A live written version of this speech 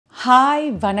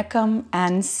Hi, Vanakkam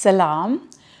and Salam.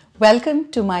 Welcome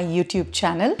to my YouTube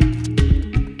channel.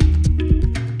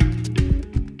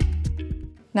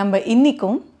 நம்ம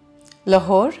இன்னிக்கும்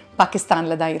லாகூர்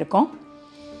பாகிஸ்தான்ல தான் இருக்கோம்.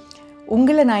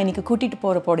 உங்களை நான் இன்னைக்கு கூட்டிட்டு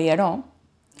போற இடம்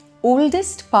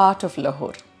oldest part of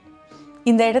Lahore.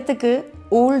 இந்த இடத்துக்கு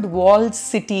old walled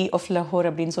city of Lahore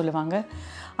அப்படினு சொல்லுவாங்க.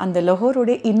 அந்த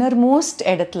லாகூரோட innermost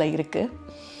இடத்துல இருக்கு.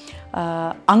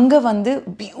 அங்க வந்து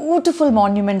beautiful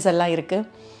monuments எல்லாம் இருக்கு.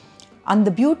 அந்த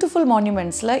beautiful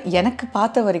monumentsல எனக்கு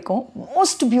பார்த்த வரைக்கும்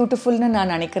most beautifulனு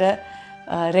நான் நினைக்கிற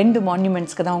ரெண்டு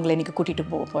monuments-க்கு தான் உங்களை இன்னைக்கு கூட்டிட்டு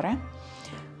போறேன்.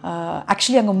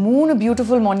 Actually அங்க மூணு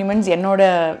beautiful monuments என்னோட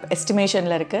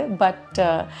எஸ்டிமேஷன்ல இருக்கு. பட்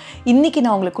இன்னைக்கு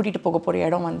நான் உங்களை கூட்டிட்டு போற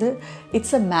இடம் வந்து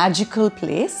it's a magical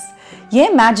place.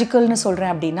 ஏன் மேஜிக்கல்னு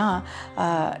சொல்றேன் அப்படினா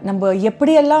நம்ம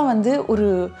எப்படியெல்லாம் வந்து ஒரு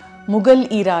முகல்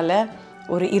ஈரால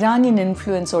ஒரு ஈரானியன்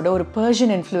இன்ஃப்ளூயன்ஸோட ஒரு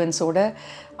பெர்ஷியன் இன்ஃப்ளூயன்ஸோட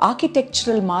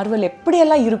ஆர்க்கிடெக்சரல் மார்வல்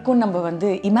எப்படியெல்லாம் இருக்கும்னு நம்ம வந்து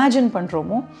இமேஜின்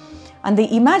பண்ணுறோமோ அந்த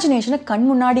இமேஜினேஷனை கண்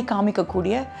முன்னாடி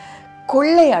காமிக்கக்கூடிய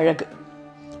கொள்ளை அழகு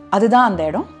அதுதான் அந்த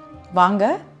இடம். வாங்க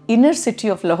இன்னர் சிட்டி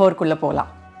ஆஃப் லாகூருக்குள்ளே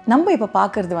போகலாம். நம்ம இப்போ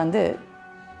பார்க்குறது வந்து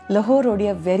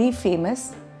லாகூரோடைய very famous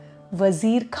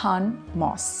Wazir Khan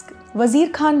mask.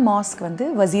 Wazir Khan mask வந்து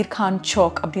வசீர் கான்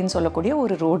சௌக் அப்படின்னு சொல்லக்கூடிய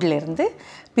ஒரு ரோட்லேருந்து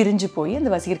பிரிஞ்சு போய்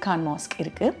அந்த வசீர் கான் மாஸ்க்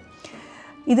இருக்குது.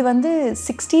 இது வந்து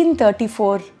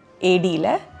 1634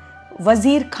 ADயில்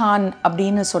வசீர் கான்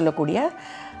அப்படின்னு சொல்லக்கூடிய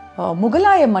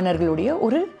முகலாய மன்னர்களுடைய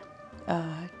ஒரு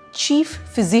சீஃப்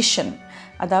ஃபிசிஷியன்,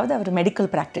 அதாவது அவர் மெடிக்கல்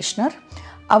ப்ராக்டிஷனர்.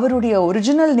 அவருடைய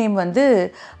ஒரிஜினல் நேம் வந்து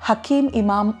ஹக்கீம்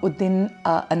இமாம் உத்தின்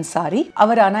அன்சாரி.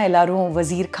 அவர் ஆனால் எல்லாரும்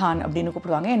வசீர் கான் அப்படின்னு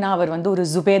கூப்பிடுவாங்க. ஏன்னா அவர் வந்து ஒரு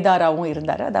ஜுபேதாராகவும்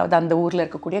இருந்தார். அதாவது அந்த ஊரில்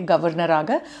இருக்கக்கூடிய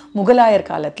கவர்னராக முகலாயர்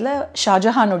காலத்தில்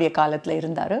ஷாஜஹானுடைய காலத்தில்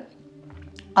இருந்தார்.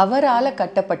 அவரால்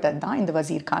கட்டப்பட்டது தான் இந்த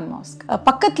வசீர் கான் மாஸ்க்.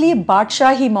 பக்கத்துலேயே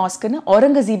பாட்ஷாஹி மாஸ்க்னு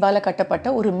அவுரங்கசீபால்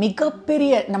கட்டப்பட்ட ஒரு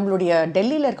மிகப்பெரிய, நம்மளுடைய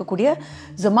டெல்லியில் இருக்கக்கூடிய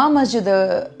ஜமா மஸ்ஜித்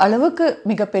அளவுக்கு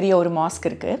மிகப்பெரிய ஒரு மாஸ்க்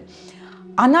இருக்குது.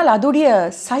 ஆனால் அதோடைய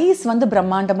சைஸ் வந்து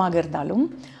பிரம்மாண்டமாக இருந்தாலும்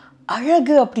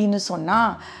அழகு அப்படின்னு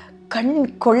சொன்னால், கண்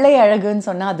கொள்ளை அழகுன்னு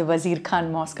சொன்னால் அது வசீர் கான்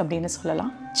மாஸ்க் அப்படின்னு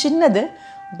சொல்லலாம். சின்னது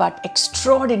பட்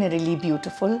எக்ஸ்ட்ராடினரிலி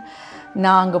பியூட்டிஃபுல்.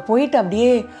 நான் அங்கே போயிட்டு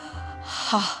அப்படியே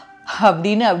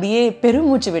அப்படியே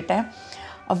பெருமூச்சு விட்டேன்.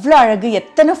 அவ்வளோ அழகு.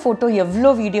 எத்தனை ஃபோட்டோ எவ்வளோ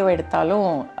வீடியோ எடுத்தாலும்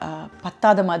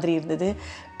பத்தாத மாதிரி இருந்தது.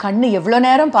 கண் எவ்வளோ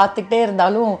நேரம் பார்த்துக்கிட்டே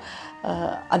இருந்தாலும்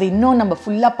அது இன்னும் நம்ம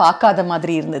ஃபுல்லாக பார்க்காத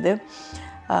மாதிரி இருந்தது.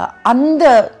 அந்த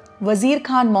வசீர்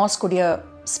கான் மாஸ்குடைய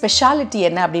ஸ்பெஷாலிட்டி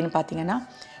என்ன அப்படின்னு பார்த்தீங்கன்னா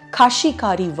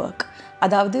காஷிகாரி ஒர்க்,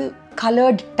 அதாவது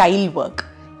கலர்ட் டைல் ஒர்க்.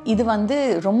 இது வந்து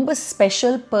ரொம்ப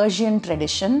ஸ்பெஷல் பெர்ஷியன்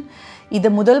ட்ரெடிஷன். இது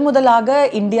முதலாக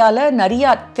இந்தியாவில் நிறையா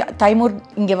தைமூர்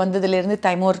இங்கே வந்ததுலேருந்து,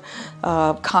 தைமூர்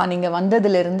கான் இங்கே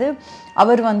வந்ததுலேருந்து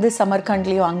அவர் வந்து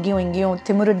சமர்கண்ட்லேயும் அங்கேயும் இங்கேயும்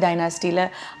திமுரிட் டைனாஸ்டியில்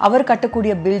அவர்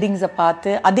கட்டக்கூடிய பில்டிங்ஸை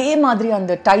பார்த்து அதே மாதிரி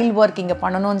அந்த டைல் ஒர்க் இங்கே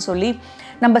பண்ணணும்னு சொல்லி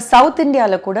நம்ம சவுத்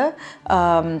இந்தியாவில் கூட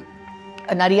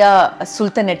நிறையா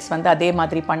சுல்தனேட்ஸ் வந்து அதே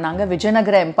மாதிரி பண்ணாங்க.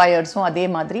 விஜயநகர எம்பையர்ஸும் அதே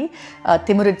மாதிரி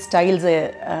திமுரிட் ஸ்டைல்ஸை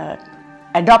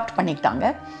அடாப்ட் பண்ணிக்கிட்டாங்க.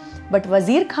 பட்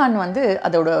வசீர் கான் வந்து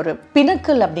அதோட ஒரு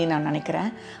பினக்கல் அப்படின்னு நான் நினைக்கிறேன்.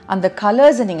 அந்த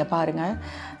கலர்ஸை நீங்கள் பாருங்கள்.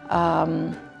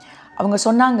 அவங்க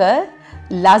சொன்னாங்க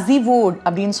லாசிவோட்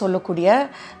அப்படின்னு சொல்லக்கூடிய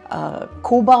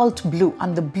கோபால்ட் ப்ளூ.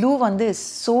 அந்த ப்ளூ வந்து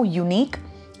so unique.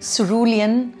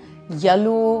 சுரூலியன்,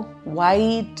 yellow,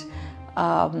 white,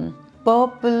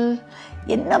 purple,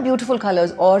 என்ன பியூட்டிஃபுல்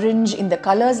கலர்ஸ், ஆரஞ்ச். இந்த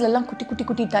கலர்ஸ்லாம் குட்டி குட்டி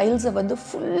குட்டி டைல்ஸை வந்து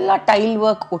ஃபுல்லாக டைல்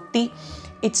ஒர்க் ஒட்டி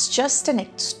it's just an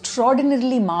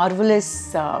extraordinarily marvelous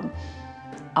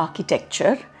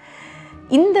architecture.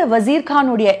 இந்த வசீர்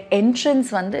கானுடைய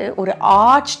என்ட்ரன்ஸ் வந்து ஒரு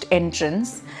ஆர்ச்ட்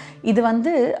என்ட்ரன்ஸ். இது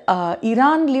வந்து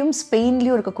ஈரான்லேயும்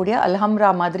ஸ்பெயின்லேயும் இருக்கக்கூடிய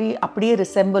அல்ஹம்ரா மாதிரி அப்படியே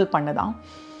ரிசெம்பிள் பண்ணதான்.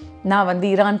 நான் வந்து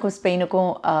ஈரானுக்கும் ஸ்பெயினுக்கும்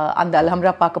அந்த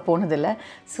அல்ஹம்ரா பார்க்க போனதில்லை.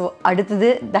 ஸோ அடுத்தது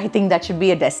I think that should be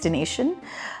a destination.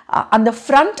 அந்த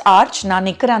ஃப்ரண்ட் ஆர்ச், நான்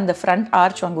நிற்கிற அந்த ஃப்ரண்ட்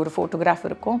ஆர்ச், அங்கே ஒரு ஃபோட்டோகிராஃப்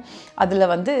இருக்கும். அதில்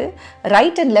வந்து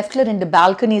ரைட் அண்ட் லெஃப்டில் 2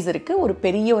 பால்கனிஸ் இருக்குது. ஒரு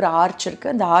பெரிய ஒரு ஆர்ச்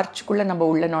இருக்குது. அந்த ஆர்ச்சுக்குள்ளே நம்ம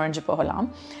உள்ளே நுழைஞ்சு போகலாம்.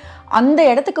 அந்த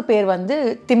இடத்துக்கு பேர் வந்து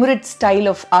திமுரிட் ஸ்டைல்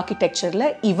ஆஃப் ஆர்கிடெக்சரில்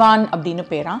இவான் அப்படின்னு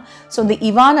பேரான். ஸோ இந்த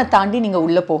இவானை தாண்டி நீங்கள்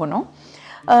உள்ளே போகணும்.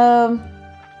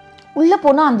 உள்ளே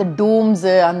போனால் அந்த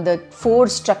டோம்ஸு, அந்த 4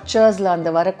 ஸ்ட்ரக்சர்ஸில் அந்த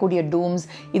வரக்கூடிய டோம்ஸ்,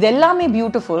 இது எல்லாமே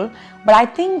பியூட்டிஃபுல். பட் ஐ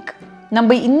திங்க்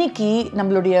நம்ம இன்றைக்கி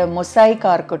நம்மளுடைய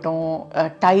மொசைக்காக இருக்கட்டும்,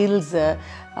 டைல்ஸு,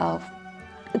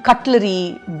 கட்லரி,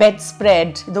 பெட்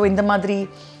ஸ்ப்ரெட், இதோ இந்த மாதிரி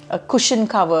குஷன்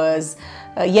கவர்ஸ்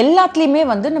எல்லாத்துலேயுமே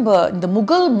வந்து நம்ம இந்த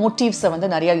முகல் மோட்டிவ்ஸை வந்து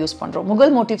நிறையா யூஸ் பண்ணுறோம்.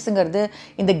 முகல் மோட்டிவ்ஸுங்கிறது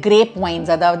இந்த கிரேப்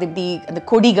வைன்ஸ், அதாவது இப்படி அந்த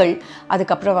கொடிகள்,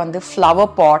 அதுக்கப்புறம் வந்து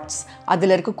ஃப்ளவர் பாட்ஸ்,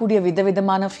 அதில் இருக்கக்கூடிய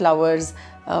விதவிதமான ஃப்ளவர்ஸ்,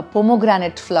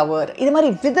 பொமோகிரானட் ஃப்ளவர், இது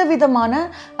மாதிரி விதவிதமான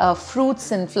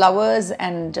fruits and flowers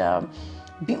and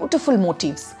beautiful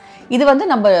motives. இது வந்து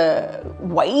நம்ம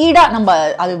வைடாக நம்ம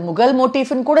அது முகல்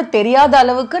மோட்டிவ்னு கூட தெரியாத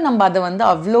அளவுக்கு நம்ம அதை வந்து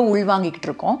அவ்வளோ உள்வாங்கிக்கிட்டு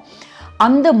இருக்கோம்.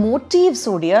 அந்த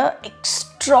மோட்டிவ்ஸோடைய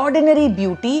எக்ஸ்ட்ராடினரி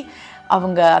பியூட்டி,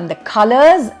 அவங்க அந்த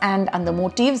கலர்ஸ் அண்ட் அந்த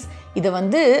மோட்டிவ்ஸ், இதை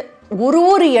வந்து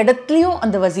ஒரு இடத்துலையும்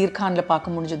அந்த வசீர் கானில்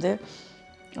பார்க்க முடிஞ்சுது.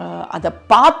 அதை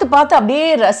பார்த்து அப்படியே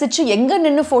ரசித்து எங்கே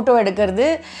நின்று ஃபோட்டோ எடுக்கிறது,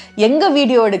 எங்கே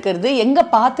வீடியோ எடுக்கிறது, எங்கே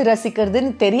பார்த்து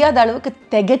ரசிக்கிறதுன்னு தெரியாத அளவுக்கு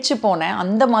திகைச்சு போனேன்.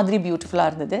 அந்த மாதிரி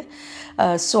பியூட்டிஃபுல்லாக இருந்தது.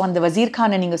 ஸோ அந்த வசீர்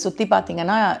கானை நீங்கள் சுற்றி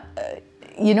பார்த்தீங்கன்னா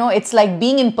it's like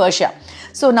being in Persia.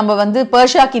 So நம்ம வந்து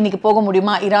பர்ஷியாவுக்கு இன்றைக்கி போக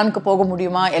முடியுமா, ஈரானுக்கு போக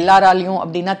முடியுமா எல்லாராலையும்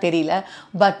அப்படின்னா தெரியல.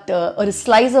 பட் ஒரு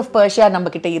ஸ்லைஸ் ஆஃப் பர்ஷியா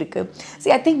நம்மக்கிட்ட இருக்குது.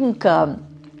 C I think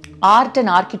art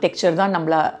and architecture தான்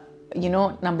நம்மளை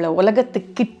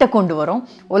உலகத்துக்கிட்ட கொண்டு வரும்,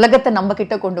 உலகத்தை நம்ம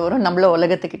கிட்ட கொண்டு வரும், நம்மள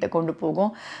உலகத்துக்கிட்ட கொண்டு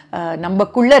போகும்.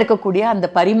 நம்மக்குள்ளே இருக்கக்கூடிய அந்த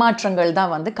பரிமாற்றங்கள்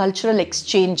தான் வந்து கல்ச்சுரல்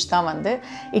எக்ஸ்சேஞ்ச் தான் வந்து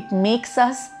இட் மேக்ஸ்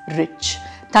அஸ் ரிச்.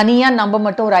 தனியாக நம்ம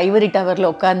மட்டும் ஒரு ஐவரி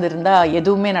டவரில் உட்காந்துருந்தா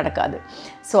எதுவுமே நடக்காது.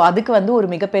 ஸோ அதுக்கு வந்து ஒரு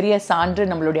மிகப்பெரிய சான்று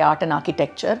நம்மளுடைய ஆர்ட் அண்ட்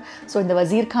ஆர்கிடெக்சர். ஸோ இந்த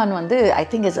வசீர் கான் வந்து I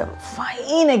think is a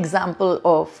fine example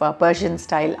of Persian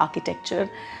style architecture,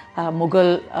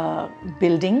 Mughal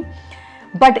building.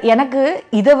 But எனக்கு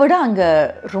இதை விட அங்கே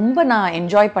ரொம்ப நான்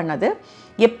என்ஜாய் பண்ணது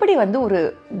எப்படி வந்து ஒரு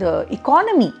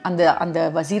இக்கானமி, அந்த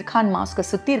வசீர் கான் மாஸ்கை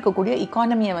சுற்றி இருக்கக்கூடிய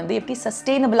இக்கானமியை வந்து எப்படி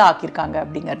சஸ்டெயினபிளாக ஆக்கியிருக்காங்க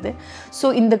அப்படிங்கிறது. ஸோ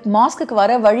இந்த மாஸ்க்கு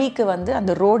வர வழிக்கு வந்து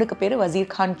அந்த ரோடுக்கு பேர்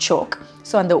வசீர் கான் சோக்.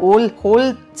 ஸோ அந்த ஹோல்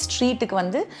ஸ்ட்ரீட்டுக்கு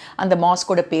வந்து அந்த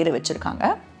மாஸ்கோட பேர் வச்சுருக்காங்க.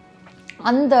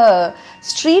 அந்த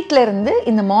ஸ்ட்ரீட்லேருந்து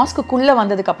இந்த மாஸ்க்குள்ளே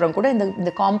வந்ததுக்கப்புறம் கூட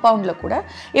இந்த காம்பவுண்டில் கூட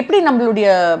எப்படி நம்மளுடைய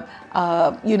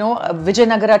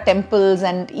Vijayanagara temples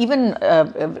and even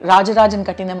Rajarajan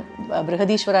கட்டின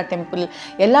பிருஹதீஸ்வரா டெம்பிள்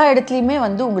எல்லா இடத்துலையுமே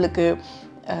வந்து உங்களுக்கு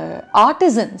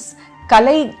ஆர்டிசன்ஸ்,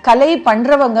 கலை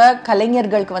பண்ணுறவங்க,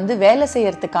 கலைஞர்களுக்கு வந்து வேலை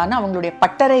செய்யறதுக்கான அவங்களுடைய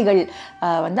பட்டறைகள்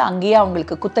வந்து அங்கேயே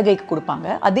அவங்களுக்கு குத்தகைக்கு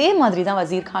கொடுப்பாங்க. அதே மாதிரி தான்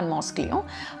வசீர் கான் மாஸ்க்லேயும்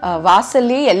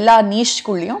வாசல்லே எல்லா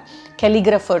நீஷ்குள்ளேயும்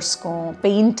கெலிகிராஃபர்ஸ்க்கும்,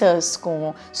 பெயிண்டர்ஸ்க்கும்,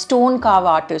 stone காவ்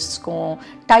ஆர்டிஸ்ட்க்கும்,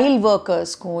 tail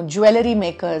ஒர்க்கர்ஸ்க்கும், jewellery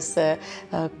makers,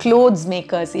 clothes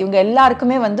makers, இவங்க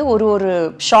எல்லாருக்குமே வந்து ஒரு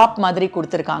ஷாப் மாதிரி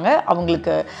கொடுத்துருக்காங்க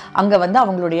அவங்களுக்கு அங்கே வந்து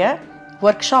அவங்களுடைய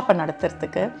ஒர்க் ஷாப்பை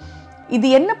நடத்துறதுக்கு. இது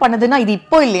என்ன பண்ணுதுன்னா, இது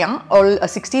இப்போ இல்லையா,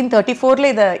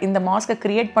 1634 இந்த மாஸ்கை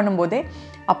க்ரியேட் பண்ணும்போதே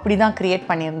அப்படி தான் க்ரியேட்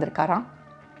பண்ணியிருந்திருக்காராம்.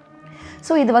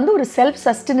 ஸோ இது வந்து ஒரு செல்ஃப்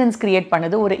சஸ்டெனன்ஸ் க்ரியேட்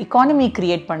பண்ணுது, ஒரு எக்கானமி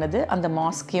க்ரியேட் பண்ணுது அந்த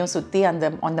மாஸ்கையும் சுற்றி,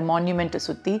 அந்த மான்யூமெண்ட்டை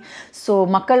சுற்றி. ஸோ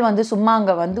மக்கள் வந்து சும்மா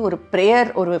அங்கே வந்து ஒரு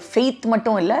ப்ரேயர், ஒரு ஃபெய்த்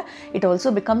மட்டும் இல்லை, it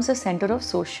also becomes a centre of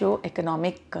socio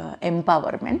economic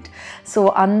empowerment. So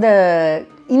அந்த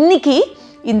இன்னைக்கு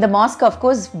இந்த மாஸ்க்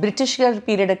அஃப்கோர்ஸ் பிரிட்டிஷ்கர்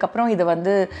பீரியடுக்கு அப்புறம் இது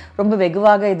வந்து ரொம்ப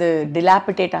வெகுவாக இது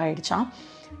டிலாபிடேட் ஆகிடுச்சான்.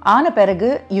 ஆன பிறகு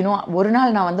ஒரு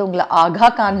நாள் நான் வந்து உங்களை ஆகா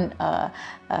கான்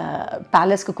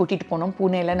பேலஸ்க்கு கூட்டிகிட்டு போனோம்.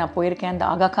 பூனேயில் நான் போயிருக்கேன். அந்த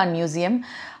ஆகா கான் மியூசியம்,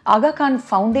 ஆகா கான்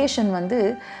ஃபவுண்டேஷன் வந்து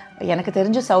எனக்கு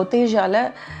தெரிஞ்ச சவுத் ஏஷியாவில்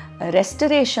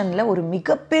ரெஸ்டரேஷனில் ஒரு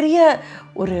மிகப்பெரிய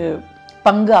ஒரு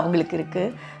பங்கு அவங்களுக்கு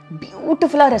இருக்குது.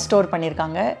 பியூட்டிஃபுல்லாக ரெஸ்டோர்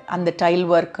பண்ணியிருக்காங்க. அந்த டைல்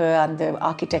ஒர்க்கு, அந்த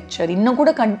ஆர்கிடெக்சர் இன்னும்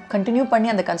கூட கண்டினியூ பண்ணி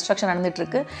அந்த கன்ஸ்ட்ரக்ஷன்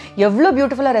நடந்துகிட்ருக்கு. எவ்வளோ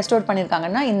பியூட்டிஃபுல்லாக ரெஸ்டோர்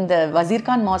பண்ணியிருக்காங்கன்னா, இந்த வசீர்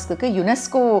கான் மாஸ்க்கு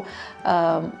யுனெஸ்கோ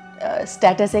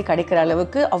ஸ்டேட்டஸே கிடைக்கிற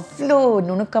அளவுக்கு அவ்வளோ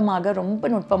நுணுக்கமாக, ரொம்ப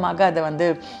நுட்பமாக அதை வந்து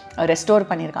ரெஸ்டோர்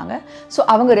பண்ணியிருக்காங்க. ஸோ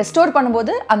அவங்க ரெஸ்டோர்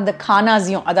பண்ணும்போது அந்த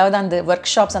கானாஸையும், அதாவது அந்த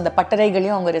ஒர்க் ஷாப்ஸ், அந்த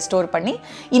பட்டறைகளையும் அவங்க ரெஸ்டோர் பண்ணி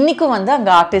இன்றைக்கும் வந்து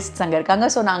அங்கே ஆர்டிஸ்ட்ஸ் அங்கே இருக்காங்க.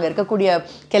 ஸோ நாங்கள் இருக்கக்கூடிய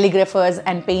கெலிகிராஃபர்ஸ்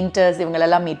அண்ட் பெயிண்டர்ஸ்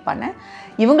இவங்களெல்லாம் மீட் பண்ணேன்.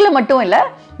 இவங்கள மட்டும் இல்லை,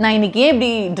 நான் இன்றைக்கி ஏன்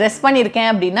இப்படி ட்ரெஸ்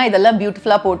பண்ணியிருக்கேன் அப்படின்னா, இதெல்லாம்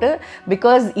பியூட்டிஃபுல்லாக போட்டு,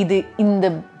 பிகாஸ் இது இந்த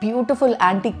beautiful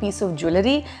antique piece of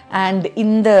jewellery and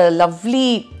இந்த லவ்லி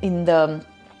இந்த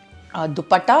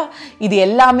துப்பட்டா, இது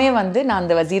எல்லாமே வந்து நான்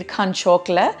அந்த வசீர் கான்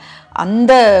ஷோக்கில்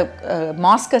அந்த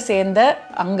மாஸ்கை சேர்ந்த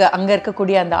அங்கே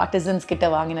இருக்கக்கூடிய அந்த ஆர்டிசன்ஸ் கிட்ட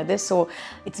வாங்கினது. So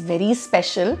it's very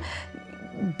special.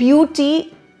 Beauty,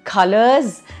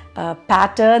 colours,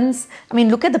 patterns. I mean,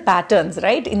 look at the patterns,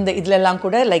 right? இதெல்லாம்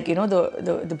கூட like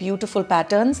the beautiful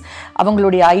patterns.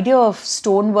 அவங்களுடைய idea of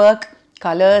stone work,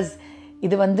 colors,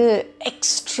 இது வந்து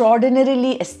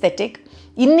extraordinarily aesthetic.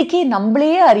 இன்றைக்கி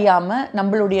நம்மளையே அறியாமல்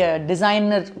நம்மளுடைய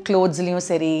டிசைனர் க்ளோத்ஸ்லேயும்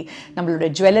சரி, நம்மளுடைய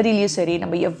ஜுவல்லரிலையும் சரி,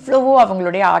 நம்ம எவ்வளவோ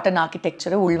அவங்களுடைய ஆர்ட் அண்ட்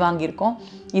ஆர்கிடெக்சரை உள்வாங்கியிருக்கோம்.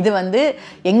 இது வந்து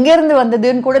எங்கேருந்து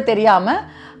வந்ததுன்னு கூட தெரியாமல்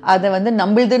அதை வந்து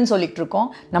நம்மளுதுன்னு சொல்லிகிட்டு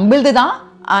இருக்கோம். நம்மளுது தான்,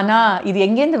 ஆனால் இது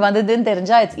எங்கேருந்து வந்ததுன்னு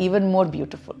தெரிஞ்சால் it's even more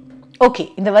beautiful. Okay,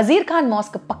 இந்த வசீர் கான்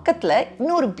மாஸ்க்கு பக்கத்தில்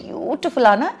இன்னொரு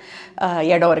பியூட்டிஃபுல்லான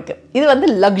இடம் இருக்குது. இது வந்து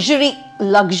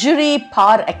லக்ஸுரி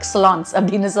பார் எக்ஸலன்ஸ்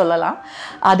அப்படின்னு சொல்லலாம்.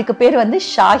 அதுக்கு பேர் வந்து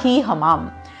ஷாஹி ஹமாம்.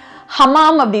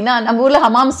 ஹமாம் அப்படின்னா நம்ம ஊரில்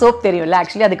ஹமாம் சோப் தெரியும்ல,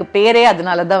 ஆக்சுவலி அதுக்கு பேரே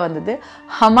அதனால தான் வந்தது.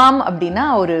 ஹமாம் அப்படின்னா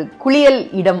ஒரு குளியல்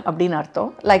இடம் அப்படின்னு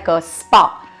அர்த்தம், லைக் அ ஸ்பா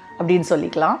அப்படின்னு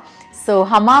சொல்லிக்கலாம். ஸோ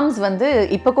ஹமாம்ஸ் வந்து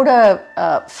இப்போ கூட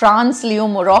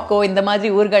ஃப்ரான்ஸ்லேயும் மொராக்கோ இந்த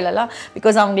மாதிரி ஊர்களெல்லாம்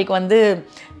பிகாஸ் அவங்களுக்கு வந்து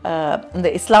இந்த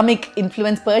இஸ்லாமிக்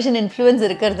இன்ஃப்ளூயன்ஸ் பர்ஷியன் இன்ஃப்ளூயன்ஸ்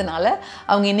இருக்கிறதுனால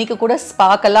அவங்க இன்றைக்கி கூட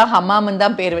ஸ்பாக்கெல்லாம் ஹமாம்னு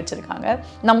தான் பேர் வச்சுருக்காங்க.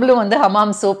 நம்மளும் வந்து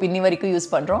ஹமாம் சோப் இன்னி வரைக்கும்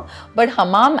யூஸ் பண்ணுறோம். But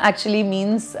Hamam actually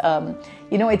means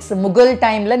it's Mughal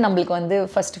டைமில் நம்மளுக்கு வந்து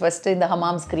ஃபஸ்ட்டு இந்த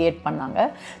ஹமாம்ஸ் க்ரியேட் பண்ணாங்க.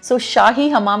 ஸோ ஷாஹி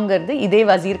ஹமாம்ங்கிறது இதே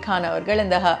வசீர் கான் அவர்கள்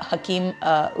இந்த ஹக்கீம்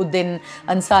உத்தின்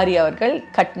அன்சாரி அவர்கள்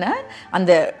கட்டின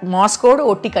அந்த மாஸ்கோடு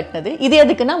ஒட்டி கட்டினது. இது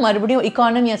எதுக்குன்னா மறுபடியும்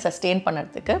எக்கானமியை சஸ்டெயின்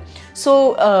பண்ணுறதுக்கு. ஸோ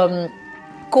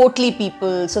கோட்லி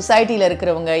பீப்புள், சொசைட்டியில்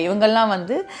இருக்கிறவங்க இவங்கெல்லாம்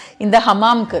வந்து இந்த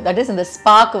ஹமாம்க்கு தட் இஸ் இந்த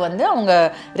ஸ்பாக்கு வந்து அவங்க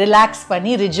ரிலாக்ஸ்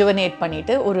பண்ணி ரிஜுவனேட்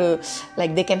பண்ணிவிட்டு ஒரு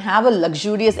like they can have a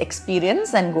luxurious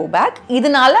experience and go back.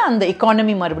 இதனால அந்த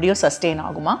எக்கானமி மறுபடியும் சஸ்டெயின்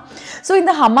ஆகுமா. ஸோ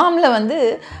இந்த ஹமாமில் வந்து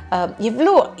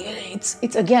எவ்வளோ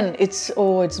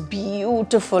இட்ஸ்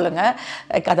பியூட்டிஃபுல்லுங்க.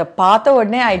 லைக் அதை பார்த்த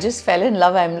உடனே I just fell in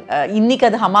love. இன்னைக்கு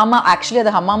அது ஹமாமா ஆக்சுவலி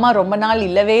அது ஹமாமா ரொம்ப நாள்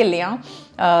இல்லவே இல்லையா.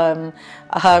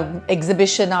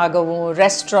 எக்ஸிபிஷன் ஆகவும்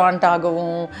ரெஸ்டாரண்ட்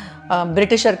ஆகவும்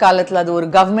பிரிட்டிஷர் காலத்தில் அது ஒரு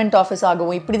கவர்மெண்ட் ஆஃபீஸ்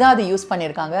ஆகவும் இப்படி தான் அதை யூஸ்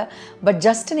பண்ணியிருக்காங்க. பட்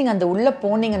ஜஸ்ட் நீங்கள் அந்த உள்ளே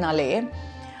போனீங்கனாலே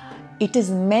it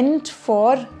is meant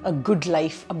for a good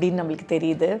life அப்படின்னு நம்மளுக்கு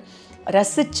தெரியுது.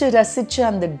 ரசித்து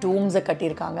அந்த டூம்ஸை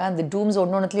கட்டியிருக்காங்க. அந்த டூம்ஸ்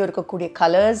ஒன்னொன்றுத்துலேயும் இருக்கக்கூடிய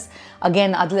கலர்ஸ்,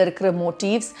 அகெயின் அதில் இருக்கிற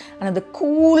மோட்டிவ்ஸ் அண்ட் அந்த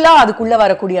கூலாக அதுக்குள்ளே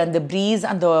வரக்கூடிய அந்த ப்ரீஸ்,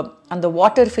 அந்த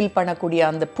வாட்டர் ஃபில் பண்ணக்கூடிய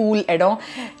அந்த பூல் இடம்,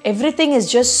 every thing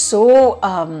is just so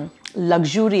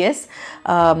luxurious.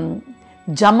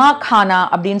 ஜமா கானா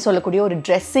அப்படின்னு சொல்லக்கூடிய ஒரு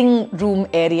ட்ரெஸ்ஸிங் ரூம்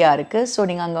ஏரியா இருக்குது. ஸோ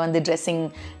நீங்கள் அங்கே வந்து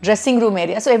ட்ரெஸ்ஸிங் ரூம்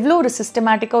ஏரியா. ஸோ எவ்வளோ ஒரு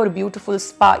சிஸ்டமேட்டிக்காக ஒரு பியூட்டிஃபுல்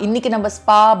ஸ்பா. இன்றைக்கி நம்ம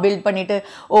ஸ்பா பில்ட் பண்ணிவிட்டு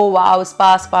வாவ்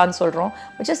ஸ்பான்னு சொல்கிறோம்.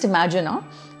 பட் ஜஸ்ட் இமேஜினா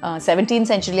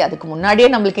 17th century அதுக்கு முன்னாடியே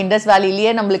நம்மளுக்கு இண்டஸ்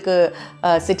வேலிலேயே நம்மளுக்கு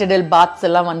சிட்டடல் பாத்ஸ்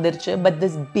எல்லாம் வந்துருச்சு. But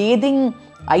this bathing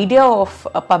idea of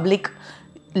public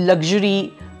luxury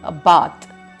பாத்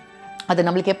அது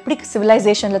நம்மளுக்கு எப்படி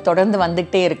சிவிலைசேஷனில் தொடர்ந்து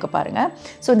வந்துகிட்டே இருக்கு பாருங்கள்.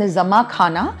 ஸோ இந்த ஜமா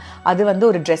கானா அது வந்து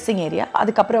ஒரு ட்ரெஸ்ஸிங் ஏரியா.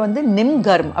 அதுக்கப்புறம் வந்து நிம்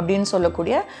கர்ம் அப்படின்னு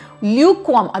சொல்லக்கூடிய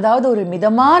லியூக்வாம், அதாவது ஒரு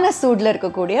மிதமான சூடில்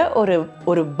இருக்கக்கூடிய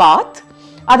ஒரு பாத்.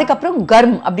 அதுக்கப்புறம்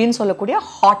கர்ம் அப்படின்னு சொல்லக்கூடிய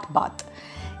ஹாட் பாத்.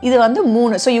 இது வந்து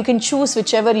 3. So you can choose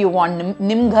which ever you want.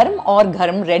 நிம் கர்ம் R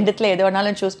கர்ம் ரெண்டுத்தில் எது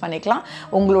வேணாலும் சூஸ் பண்ணிக்கலாம்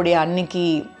உங்களுடைய அன்னைக்கு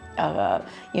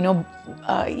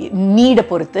நீடை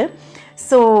பொறுத்து.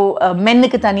 ஸோ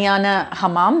மென்னுக்கு தனியான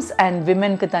ஹமாம்ஸ் அண்ட்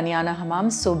விமென்க்கு தனியான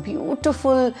ஹமாம்ஸ். So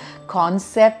beautiful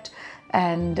concept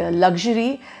and luxury.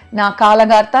 நான்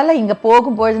காலங்காலத்தால் இங்கே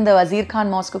போகும்பொழுது இந்த வசீர்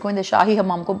கான் மாஸ்க்குக்கும் இந்த ஷாஹி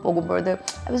ஹமாமுக்கும் போகும்பொழுது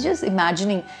ஐ வாஸ் ஜஸ்ட்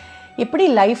இமேஜினிங் எப்படி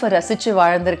லைஃப்பை ரசித்து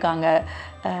வாழ்ந்திருக்காங்க,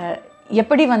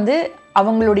 எப்படி வந்து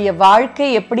அவங்களுடைய வாழ்க்கை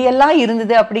எப்படியெல்லாம்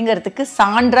இருந்தது அப்படிங்கிறதுக்கு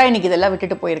சான்றாக இன்றைக்கி இதெல்லாம்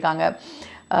விட்டுட்டு போயிருக்காங்க.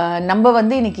 நம்ம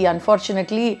வந்து இன்றைக்கி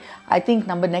அன்ஃபார்ச்சுனேட்லி ஐ திங்க்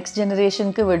நம்ம நெக்ஸ்ட்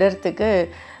ஜெனரேஷனுக்கு விடுறதுக்கு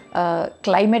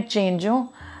climate சேஞ்சும்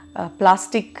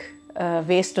பிளாஸ்டிக்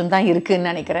வேஸ்ட்டும் தான்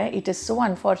இருக்குதுன்னு நினைக்கிறேன். It is so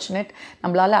unfortunate.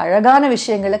 நம்மளால் அழகான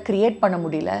விஷயங்களை க்ரியேட்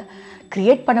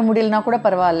பண்ண முடியலனா கூட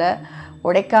பரவாயில்ல,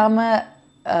 உடைக்காமல்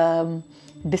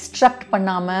டிஸ்ட்ரக்ட்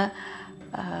பண்ணாமல்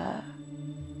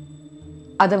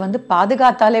அதை வந்து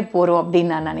பாதுகாத்தாலே போகிறோம்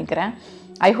அப்படின்னு நான் நினைக்கிறேன்.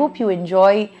 I hope you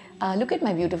enjoy. Look at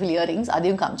my beautiful earrings,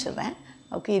 அதையும் காமிச்சிடுறேன்.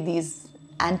 Okay, these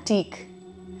ஆன்டீக்,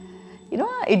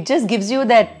 it just gives you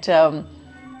that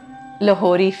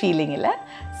Lahori feeling illa.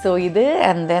 So idu,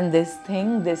 and then this thing,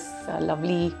 this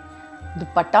lovely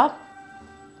dupatta,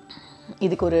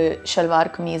 idukku oru shalwar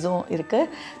kameezum irukku.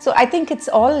 So I think it's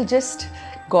all just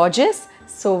gorgeous.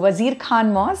 So Wazir Khan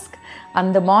Mosque, and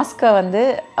the mosque வந்து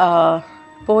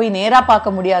போய் நேராக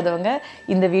பார்க்க முடியாதவங்க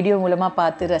இந்த video மூலமாக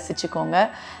பார்த்து ரசிச்சுக்கோங்க.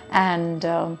 And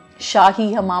Shahi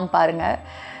Hamam பாருங்கள்.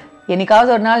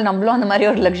 என்னைக்காவது ஒரு நாள் நம்மளும் அந்த மாதிரி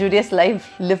ஒரு லக்ஸூரியஸ் லைஃப்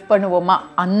லிவ் பண்ணுவோமா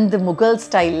அந்த முகல்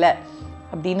ஸ்டைலில்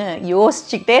அப்படின்னு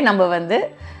யோசிச்சுக்கிட்டே நம்ம வந்து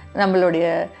நம்மளுடைய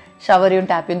ஷவரையும்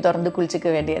டேப்பையும் திறந்து குளிச்சிக்க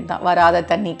வேண்டியது தான் வராத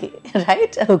தண்ணிக்கு,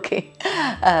 right? Okay,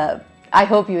 I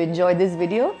hope you enjoy this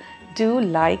video. Do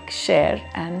like, share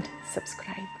and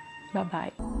subscribe.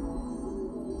 Bye-bye.